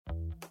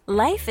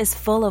Life is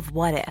full of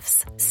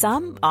what-ifs.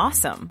 Some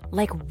awesome,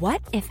 like what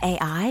if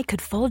AI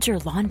could fold your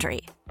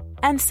laundry?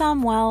 And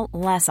some, well,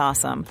 less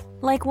awesome,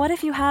 like what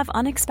if you have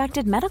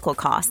unexpected medical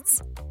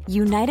costs?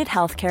 United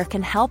Healthcare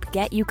can help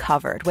get you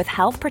covered with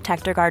Health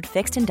Protector Guard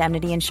fixed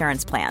indemnity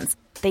insurance plans.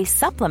 They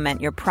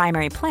supplement your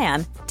primary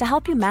plan to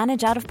help you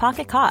manage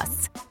out-of-pocket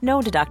costs.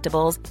 No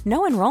deductibles,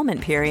 no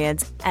enrollment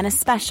periods, and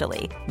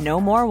especially no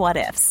more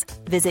what-ifs.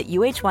 Visit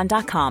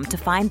uh1.com to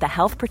find the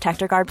Health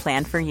Protector Guard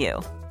plan for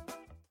you.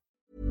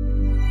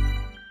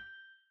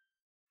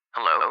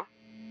 Hello?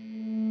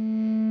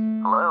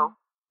 Hello?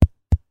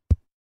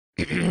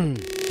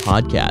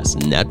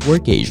 Podcast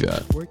Network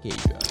Asia.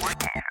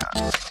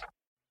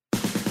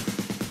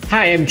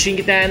 Hi, I'm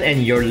Chinkitan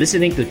and you're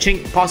listening to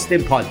Chink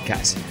Positive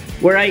Podcast,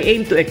 where I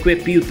aim to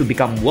equip you to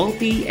become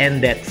wealthy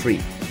and debt-free,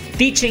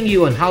 teaching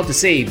you on how to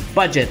save,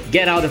 budget,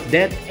 get out of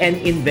debt, and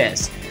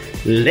invest.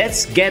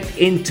 Let's get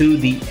into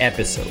the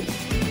episode.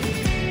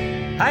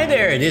 Hi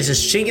there, this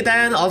is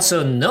Chinkitan,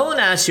 also known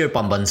as your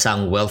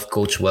Pambansang Wealth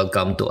Coach.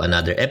 Welcome to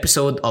another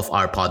episode of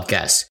our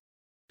podcast.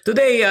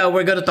 Today,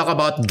 we're going to talk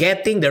about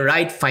getting the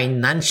right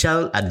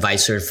financial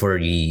advisor for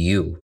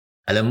you.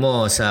 Alam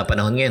mo, sa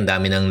panahon ngayon,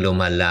 dami nang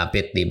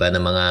lumalapit, di ba, na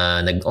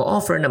mga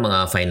nag-o-offer ng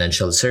mga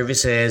financial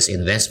services,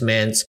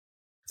 investments.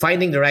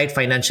 Finding the right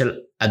financial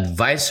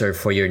advisor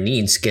for your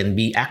needs can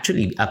be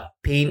actually a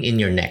pain in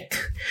your neck.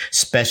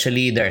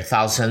 Especially, there are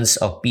thousands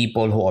of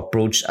people who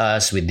approach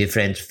us with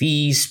different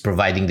fees,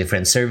 providing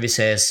different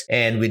services,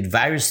 and with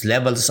various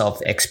levels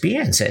of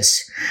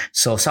experiences.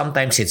 So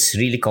sometimes it's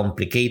really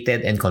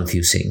complicated and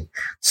confusing.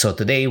 So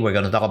today, we're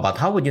going to talk about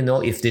how would you know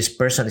if this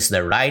person is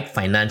the right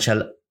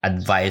financial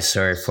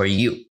advisor for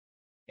you.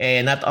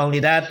 And not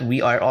only that,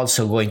 we are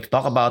also going to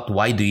talk about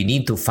why do you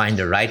need to find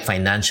the right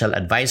financial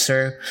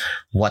advisor,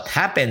 what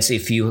happens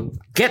if you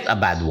get a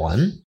bad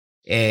one,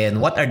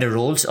 and what are the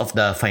roles of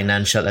the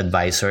financial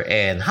advisor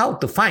and how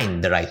to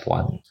find the right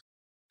one.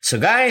 So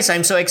guys,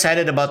 I'm so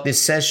excited about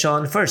this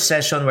session. First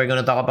session we're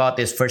going to talk about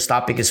this first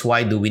topic is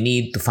why do we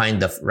need to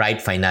find the right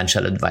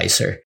financial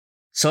advisor.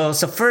 So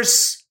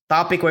first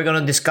topic we're going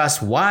to discuss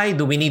why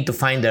do we need to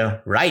find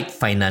the right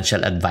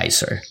financial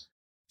advisor.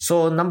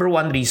 So number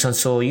one reason,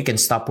 so you can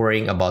stop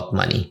worrying about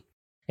money.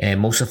 And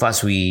most of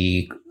us,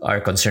 we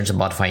are concerned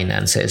about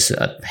finances.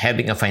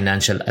 Having a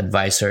financial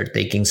advisor,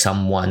 taking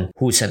someone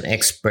who's an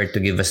expert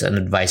to give us an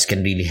advice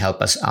can really help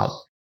us out.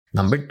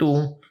 Number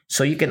two,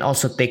 so you can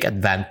also take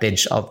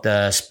advantage of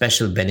the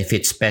special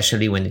benefits,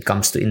 especially when it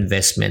comes to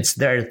investments.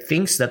 There are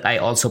things that I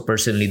also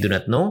personally do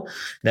not know.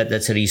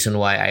 That's the reason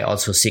why I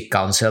also seek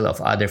counsel of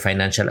other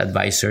financial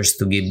advisors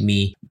to give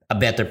me a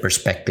better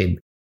perspective.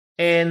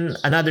 And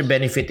another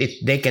benefit,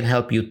 they can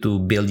help you to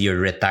build your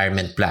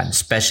retirement plan,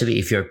 especially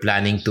if you're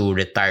planning to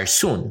retire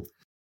soon.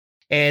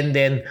 And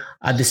then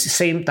at the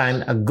same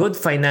time, a good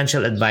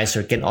financial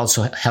advisor can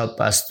also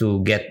help us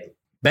to get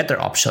better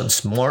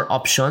options, more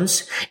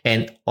options,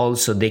 and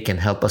also they can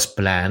help us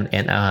plan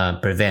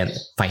and prevent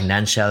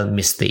financial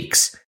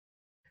mistakes.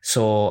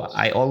 So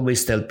I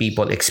always tell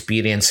people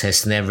experience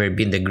has never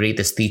been the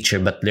greatest teacher,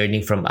 but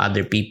learning from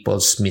other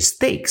people's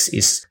mistakes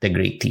is the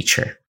great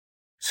teacher.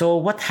 So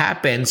what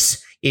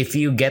happens if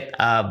you get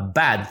a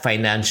bad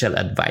financial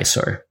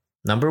advisor?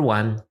 Number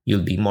one,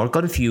 you'll be more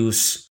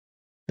confused.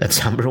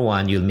 That's number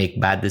one, you'll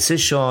make bad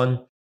decisions.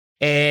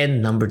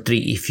 And number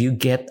three, if you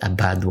get a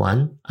bad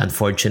one,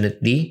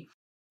 unfortunately,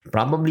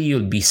 probably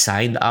you'll be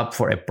signed up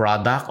for a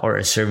product or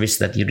a service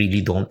that you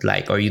really don't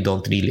like or you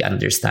don't really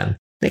understand.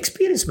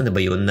 Na-experience mo na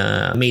ba yun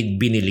na may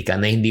binili ka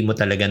na hindi mo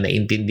talaga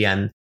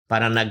naintindihan,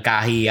 parang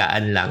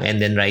nagkahiyaan lang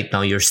and then right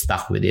now you're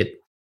stuck with it?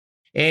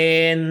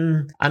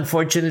 And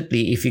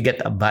unfortunately, if you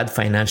get a bad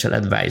financial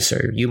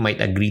advisor, you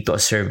might agree to a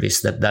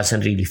service that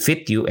doesn't really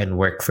fit you and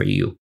work for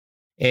you.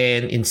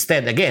 And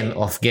instead, again,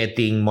 of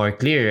getting more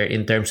clearer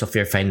in terms of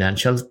your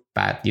financial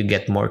path, you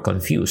get more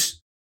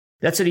confused.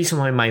 That's the reason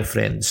why, my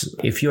friends,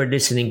 if you're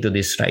listening to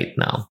this right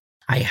now,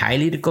 I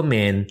highly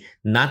recommend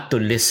not to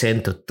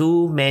listen to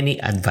too many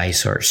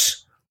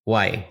advisors.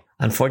 Why?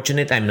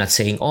 Unfortunately, I'm not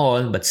saying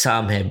all, but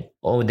some have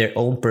their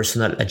own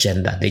personal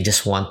agenda. They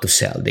just want to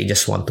sell. They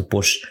just want to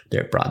push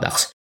their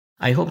products.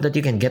 I hope that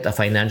you can get a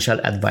financial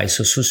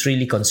advisor who's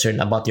really concerned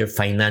about your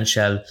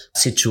financial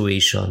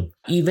situation.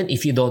 Even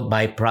if you don't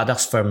buy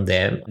products from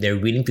them, they're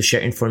willing to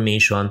share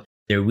information.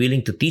 They're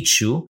willing to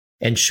teach you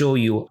and show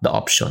you the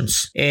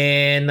options.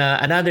 And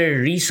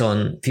another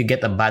reason, if you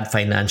get a bad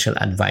financial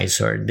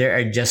advisor, they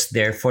are just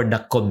there for the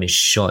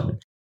commission,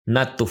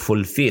 not to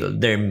fulfill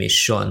their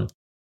mission.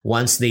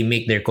 Once they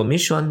make their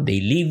commission, they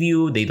leave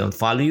you, they don't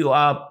follow you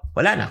up,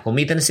 wala na,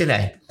 kumita na sila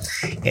eh.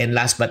 And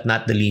last but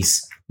not the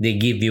least, they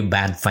give you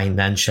bad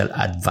financial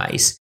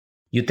advice.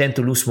 You tend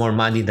to lose more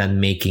money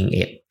than making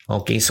it.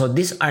 Okay, so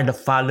these are the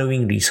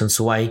following reasons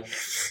why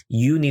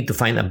you need to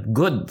find a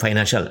good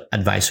financial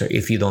advisor.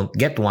 If you don't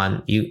get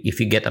one, if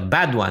you get a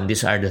bad one,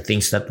 these are the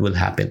things that will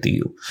happen to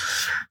you.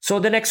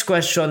 So the next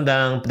question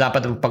na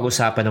dapat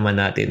pag-usapan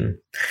naman natin,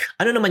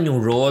 ano naman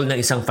yung role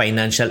ng isang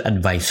financial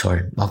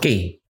advisor?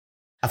 Okay,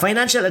 A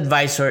financial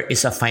advisor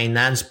is a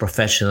finance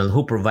professional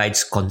who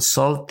provides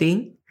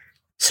consulting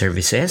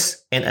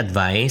services and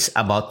advice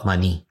about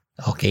money,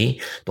 okay,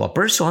 to a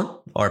person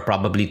or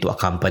probably to a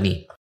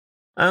company.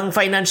 Ang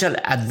financial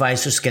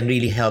advisors can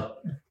really help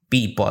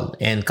people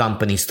and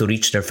companies to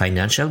reach their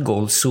financial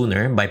goals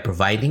sooner by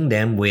providing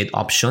them with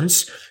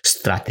options,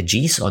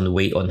 strategies on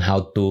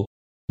how to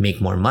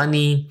make more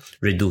money,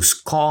 reduce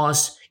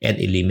costs, and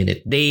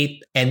eliminate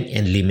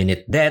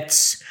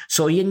debts.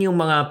 So, yan yung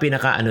mga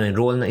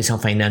role ng isang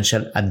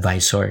financial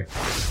advisor.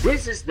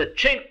 This is the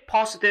Chink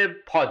Positive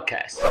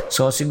Podcast.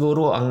 So,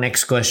 siguro ang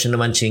next question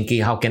naman,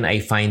 Chinky, how can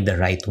I find the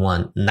right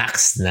one?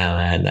 Next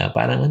naman.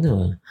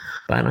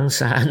 Parang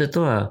sa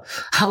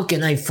how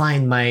can I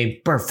find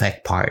my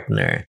perfect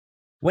partner?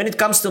 When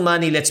it comes to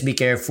money, let's be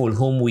careful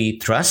whom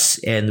we trust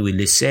and we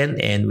listen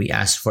and we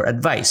ask for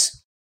advice.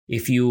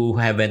 If you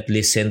haven't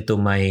listened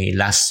to my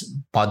last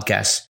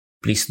podcast,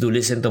 please do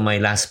listen to my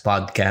last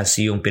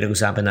podcast, yung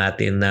pinag-usapan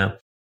natin na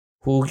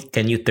who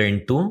can you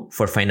turn to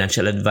for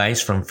financial advice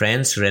from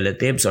friends,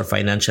 relatives, or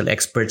financial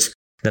experts.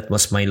 That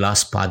was my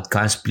last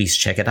podcast. Please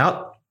check it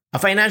out.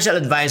 A financial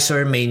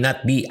advisor may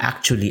not be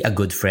actually a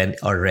good friend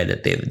or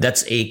relative.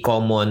 That's a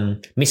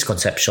common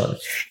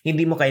misconception.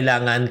 Hindi mo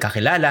kailangan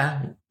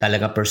kakilala,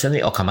 talaga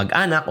personally, o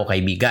kamag-anak o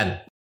kaibigan.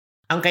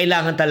 Ang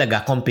kailangan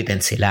talaga,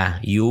 competent sila.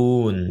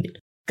 Yun.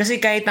 Kasi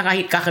kahit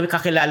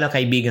kakilala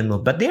kaibigan mo,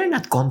 but they're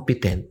not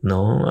competent,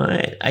 no?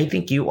 I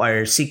think you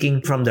are seeking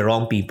from the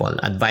wrong people,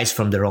 advice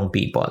from the wrong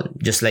people.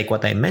 Just like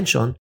what I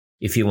mentioned,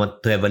 if you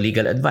want to have a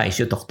legal advice,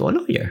 you talk to a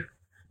lawyer.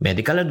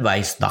 Medical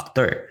advice,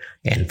 doctor.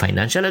 And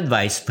financial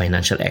advice,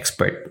 financial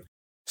expert.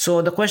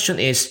 So the question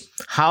is,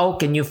 how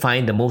can you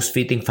find the most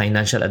fitting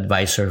financial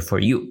advisor for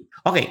you?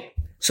 Okay,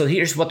 so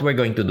here's what we're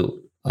going to do.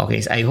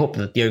 Okay, so I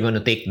hope that you're going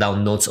to take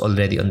down notes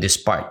already on this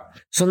part.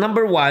 So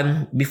number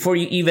one, before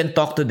you even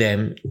talk to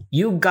them,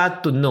 you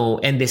got to know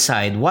and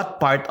decide what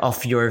part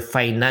of your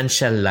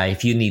financial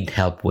life you need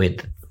help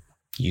with.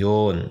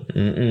 Yun.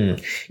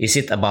 Is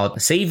it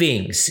about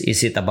savings?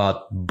 Is it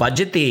about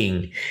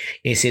budgeting?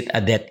 Is it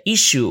a debt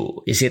issue?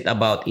 Is it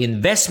about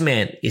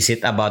investment? Is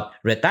it about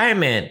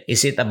retirement?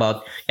 Is it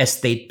about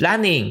estate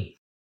planning?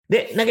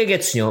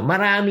 Nagigets nyo?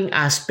 Maraming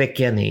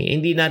aspect yan eh.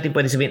 Hindi natin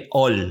pwede sabihin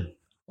all.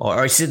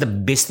 Or is it a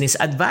business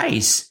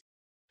advice?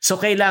 So,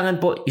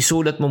 kailangan po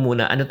isulat mo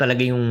muna ano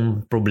talaga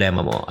yung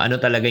problema mo. Ano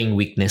talaga yung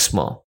weakness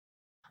mo.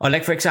 Or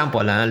like for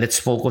example,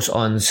 let's focus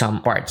on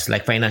some parts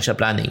like financial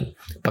planning.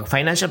 Pag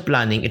financial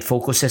planning, it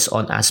focuses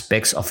on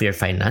aspects of your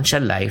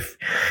financial life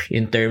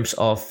in terms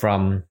of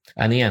from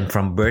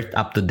birth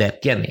up to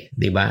death yan eh.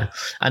 Diba?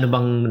 Ano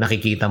bang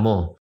nakikita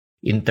mo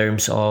in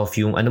terms of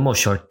yung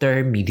short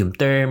term, medium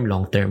term,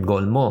 long term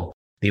goal mo.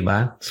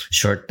 Diba?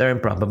 Short term,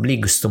 probably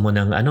gusto mo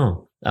ng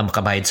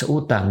makabayad sa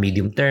utang.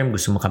 Medium term,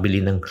 gusto mo makabili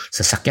ng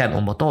sasakyan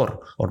o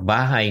motor or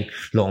bahay.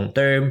 Long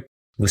term,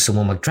 gusto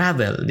mo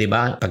mag-travel, di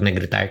ba? Pag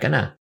nag-retire ka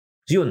na.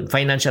 Yun,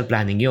 financial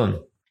planning yun.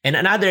 And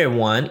another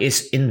one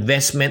is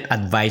investment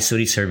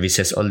advisory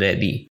services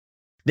already.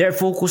 They're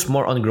focused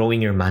more on growing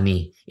your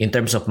money in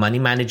terms of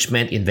money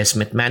management,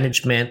 investment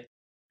management.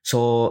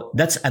 So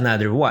that's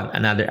another one,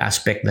 another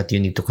aspect that you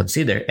need to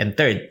consider. And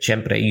third,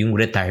 syempre, yung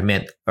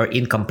retirement or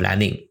income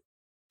planning.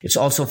 It's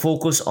also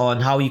focused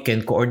on how you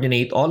can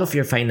coordinate all of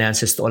your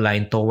finances to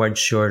align towards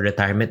your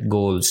retirement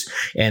goals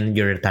and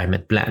your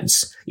retirement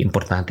plans.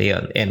 Importante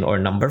yun. And or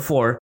number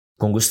 4,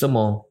 kung gusto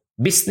mo,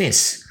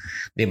 business.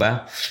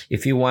 Diba?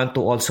 If you want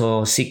to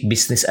also seek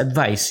business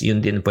advice,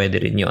 yun din pwede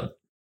rin yun.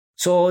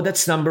 So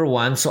that's number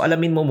 1. So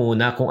alamin mo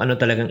muna kung ano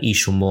talagang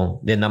issue mo.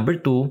 Then number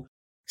 2,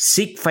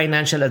 seek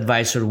financial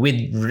advisor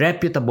with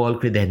reputable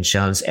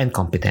credentials and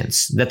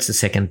competence. That's the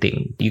second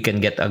thing. You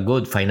can get a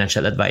good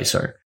financial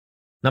advisor.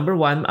 Number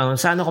 1,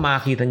 saan ako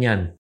makakita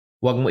niyan?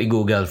 Huwag mo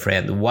i-Google,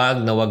 friend.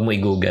 Huwag mo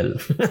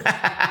i-Google.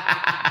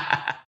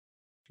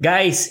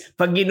 Guys,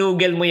 pag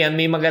ginugel mo yan,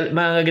 may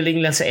magagaling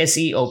lang sa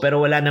SEO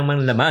pero wala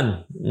namang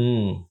laman.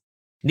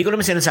 Hindi ko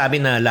naman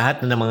sinasabi na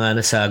lahat ng mga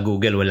nasa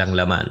Google walang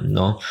laman,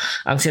 no?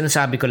 Ang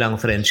sinasabi ko lang,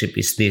 friendship,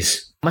 is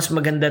this. Mas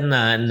maganda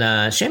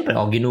na syempre,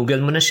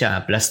 ginugel mo na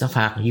siya, plus the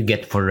fact you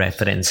get for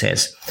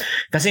references.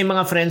 Kasi yung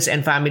mga friends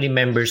and family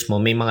members mo,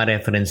 may mga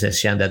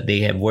references yan that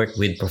they have worked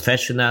with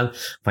professional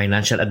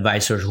financial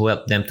advisors who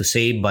help them to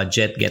save,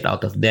 budget, get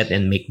out of debt,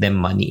 and make them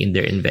money in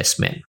their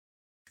investment.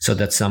 So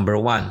that's number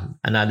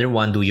 1. Another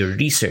one, do your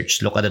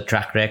research. Look at the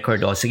track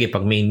record. Sige,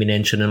 pag may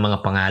minention ng mga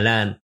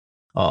pangalan,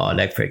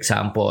 like for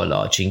example,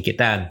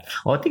 Chinkitan.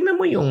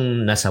 Tingnan mo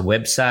yung nasa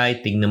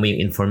website, tingnan mo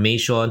yung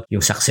information,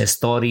 yung success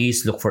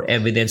stories, look for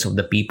evidence of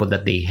the people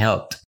that they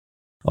helped.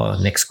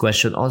 Next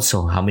question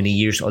also, how many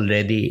years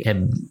already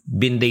have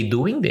been they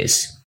doing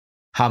this?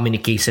 How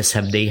many cases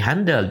have they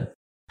handled?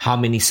 How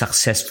many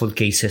successful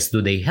cases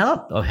do they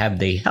help or have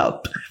they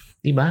helped?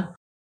 Diba?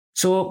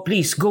 So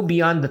please go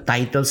beyond the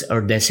titles or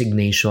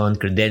designation,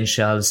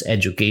 credentials,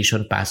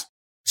 education, past.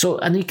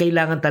 So ano yung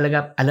kailangan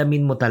talaga,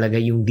 alamin mo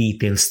talaga yung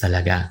details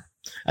talaga.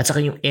 At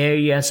saka yung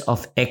areas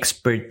of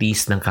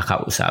expertise ng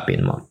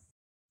kakausapin mo.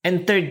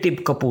 And third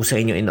tip ko po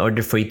sa inyo in order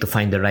for you to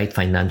find the right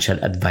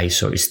financial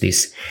advisor is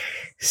this.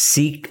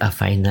 Seek a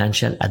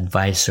financial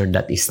advisor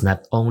that is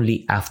not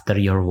only after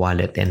your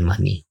wallet and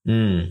money.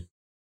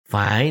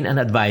 Find an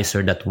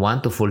advisor that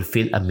want to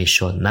fulfill a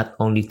mission, not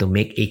only to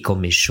make a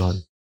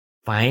commission.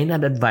 Find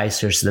an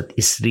advisor that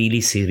is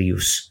really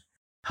serious.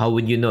 How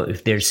would you know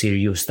if they're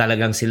serious?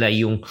 Talagang sila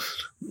yung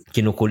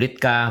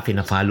kinukulit ka,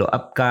 fina-follow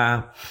up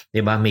ka,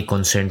 'di ba? May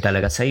concern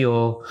talaga sa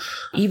iyo.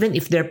 Even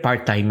if they're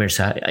part-timers,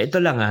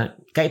 ito lang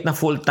kahit na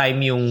full-time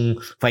yung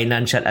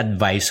financial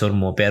advisor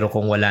mo pero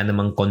kung wala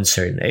namang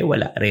concern,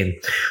 wala rin.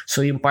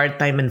 So yung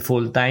part-time and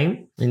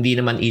full-time, hindi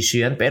naman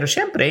issue yan. Pero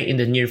syempre, in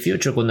the near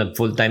future, kung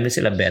nag-full-time na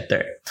sila,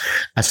 better.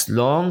 As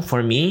long, for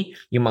me,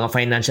 yung mga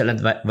financial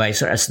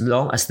advisor, as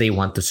long as they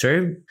want to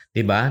serve,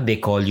 diba? They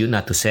call you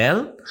not to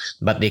sell,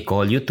 but they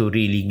call you to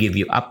really give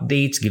you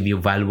updates, give you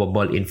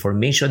valuable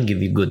information, give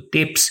you good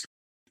tips.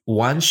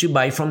 Once you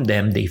buy from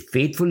them, they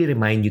faithfully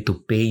remind you to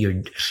pay your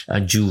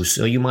dues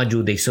o yung mga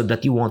due days so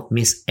that you won't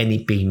miss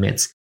any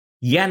payments.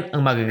 Yan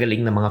ang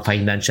magagaling na mga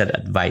financial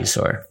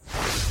advisor.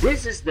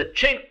 This is the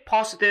Chink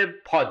Positive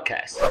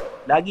Podcast.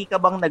 Lagi ka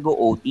bang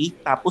nag-OT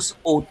tapos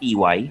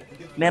OTY?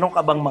 Meron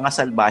ka bang mga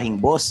salbahing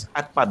boss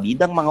at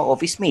pabidang mga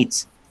office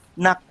mates?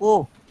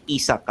 Nako,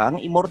 isa kang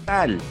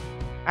immortal.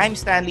 I'm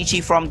Stanley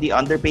Chi from the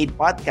Underpaid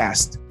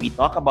Podcast. We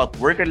talk about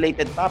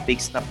work-related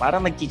topics na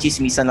parang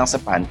nagchichismisan lang sa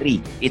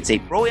pantry. It's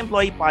a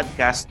pro-employee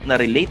podcast na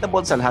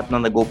relatable sa lahat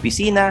ng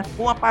nag-opisina,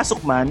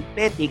 pumapasok man,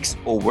 petics,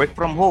 o work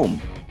from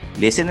home.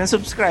 Listen and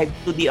subscribe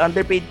to the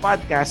Underpaid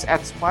Podcast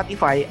at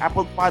Spotify,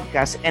 Apple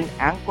Podcasts, and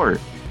Anchor.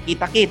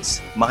 Kita-kits,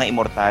 mga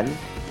immortal!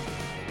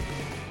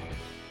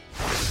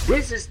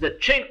 This is the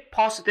Chink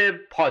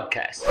Positive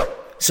Podcast.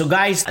 So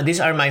guys,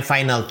 these are my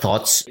final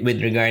thoughts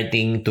with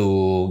regarding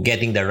to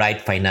getting the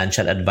right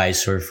financial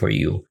advisor for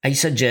you. I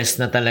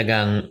suggest na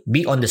talagang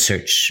be on the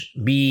search,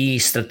 be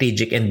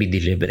strategic and be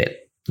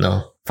deliberate.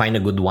 No? Find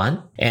a good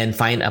one and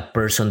find a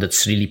person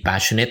that's really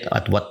passionate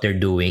at what they're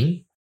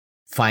doing.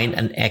 Find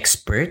an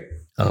expert.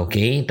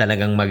 Okay,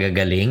 talagang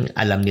magagaling.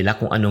 Alam nila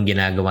kung anong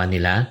ginagawa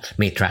nila.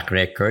 May track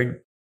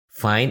record.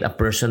 Find a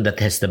person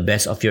that has the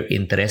best of your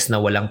interest na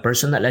walang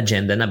personal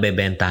agenda na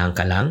bebentahan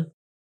ka lang.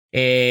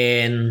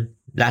 And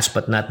last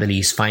but not the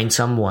least, find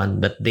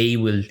someone that they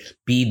will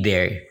be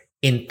there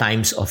in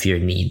times of your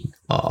need.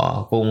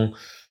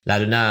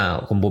 Lalo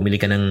na kung bumili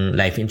ka ng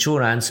life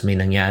insurance, may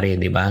nangyari,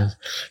 di ba?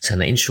 Sa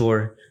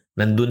na-insure,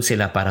 nandun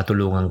sila para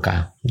tulungan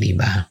ka, di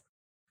ba?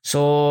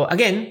 So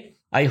again,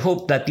 I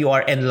hope that you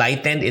are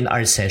enlightened in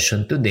our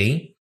session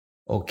today.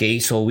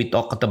 Okay, so we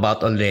talked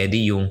about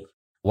already yung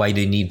why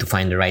do you need to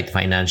find the right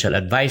financial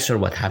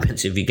advisor? What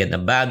happens if you get a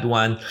bad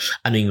one?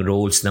 Ano yung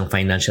roles ng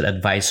financial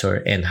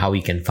advisor and how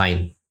you can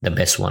find the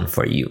best one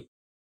for you.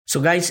 So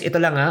guys, ito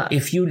lang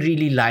if you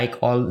really like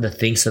all the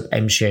things that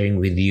I'm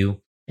sharing with you,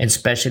 and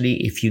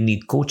especially if you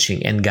need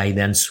coaching and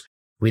guidance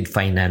with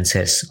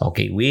finances,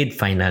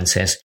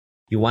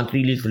 you want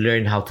really to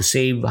learn how to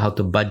save, how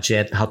to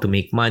budget, how to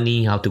make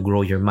money, how to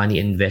grow your money,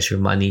 invest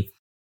your money.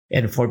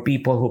 And for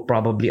people who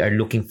probably are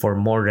looking for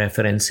more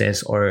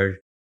references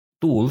or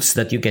tools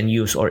that you can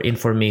use or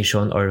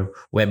information or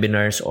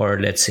webinars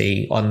or let's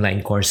say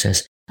online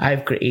courses,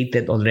 I've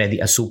created already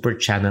a super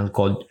channel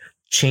called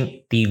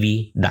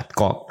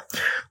ChinkTV.com.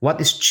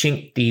 What is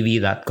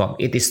ChinkTV.com?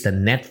 It is the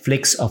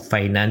Netflix of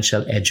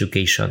financial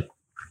education.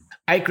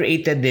 I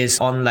created this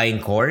online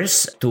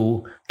course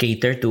to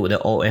cater to the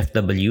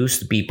OFWs,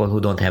 the people who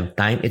don't have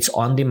time. It's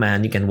on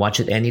demand. You can watch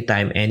it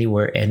anytime,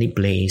 anywhere, any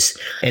place.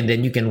 And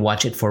then you can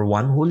watch it for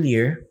one whole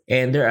year.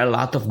 And there are a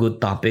lot of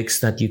good topics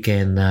that you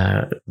can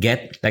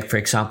get. Like, for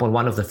example,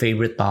 one of the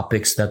favorite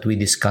topics that we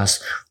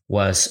discussed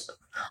was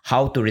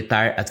how to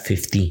retire at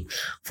 50.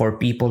 For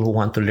people who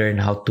want to learn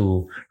how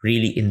to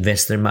really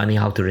invest their money,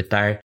 how to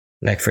retire.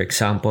 Like, for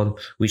example,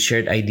 we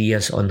shared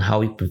ideas on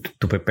how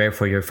to prepare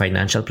for your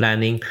financial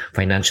planning,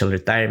 financial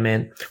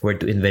retirement, where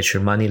to invest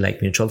your money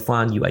like mutual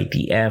fund,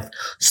 UITF,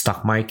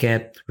 stock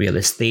market, real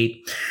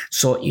estate.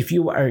 So if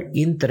you are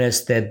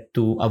interested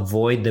to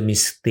avoid the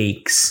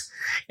mistakes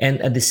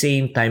and at the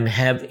same time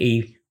have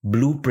a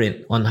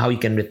blueprint on how you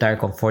can retire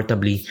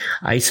comfortably,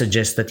 I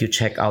suggest that you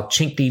check out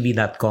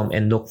ChinkTV.com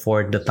and look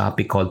for the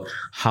topic called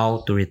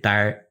How to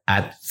Retire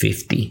at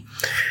 50.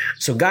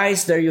 So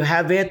guys, there you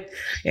have it.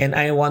 And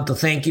I want to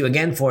thank you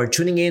again for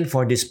tuning in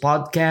for this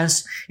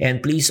podcast.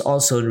 And please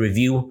also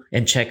review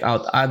and check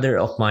out other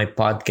of my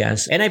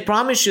podcasts. And I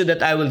promise you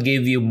that I will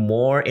give you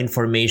more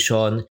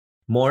information,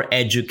 more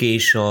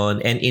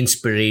education, and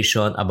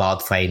inspiration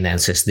about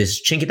finances. This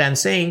is Chinkitan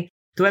saying,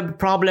 to every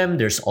problem,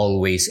 there's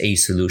always a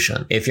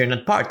solution. If you're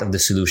not part of the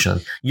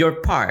solution,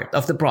 you're part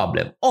of the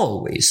problem.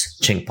 Always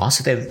Chink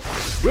Positive.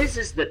 This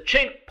is the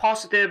Chink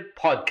Positive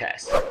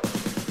Podcast.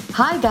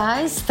 Hi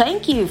guys,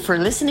 thank you for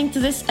listening to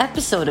this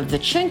episode of the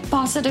Chink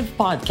Positive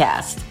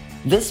Podcast.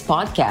 This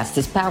podcast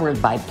is powered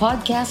by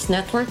Podcast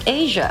Network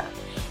Asia.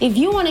 If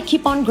you want to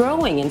keep on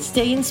growing and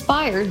stay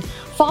inspired,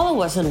 follow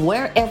us on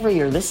wherever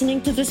you're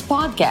listening to this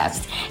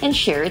podcast and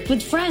share it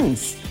with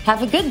friends.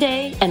 Have a good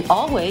day and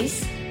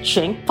always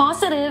Chink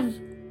Positive.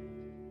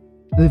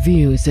 The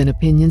views and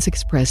opinions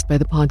expressed by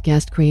the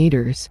podcast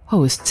creators,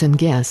 hosts, and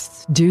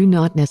guests do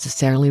not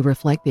necessarily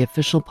reflect the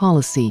official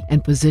policy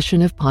and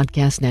position of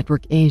Podcast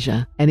Network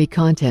Asia. Any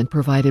content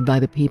provided by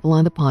the people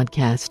on the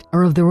podcast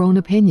are of their own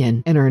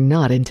opinion and are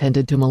not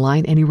intended to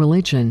malign any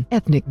religion,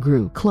 ethnic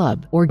group,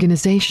 club,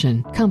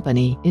 organization,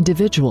 company,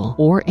 individual,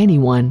 or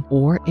anyone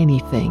or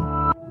anything.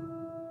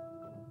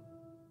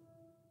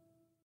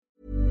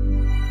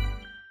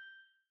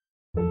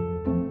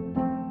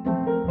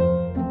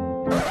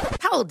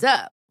 Hold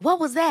up. What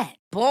was that?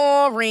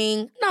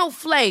 Boring. No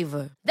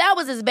flavor. That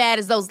was as bad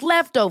as those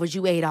leftovers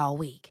you ate all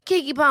week.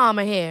 Keke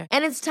Palmer here,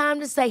 and it's time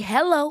to say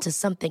hello to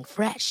something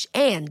fresh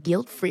and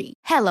guilt-free.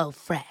 Hello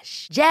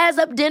Fresh. Jazz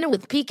up dinner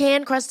with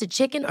pecan-crusted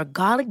chicken or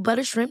garlic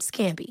butter shrimp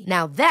scampi.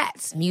 Now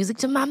that's music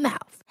to my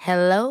mouth.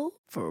 Hello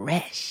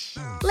Fresh.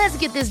 Let's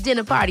get this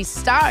dinner party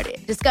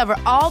started. Discover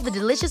all the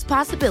delicious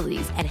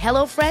possibilities at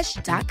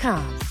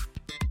HelloFresh.com.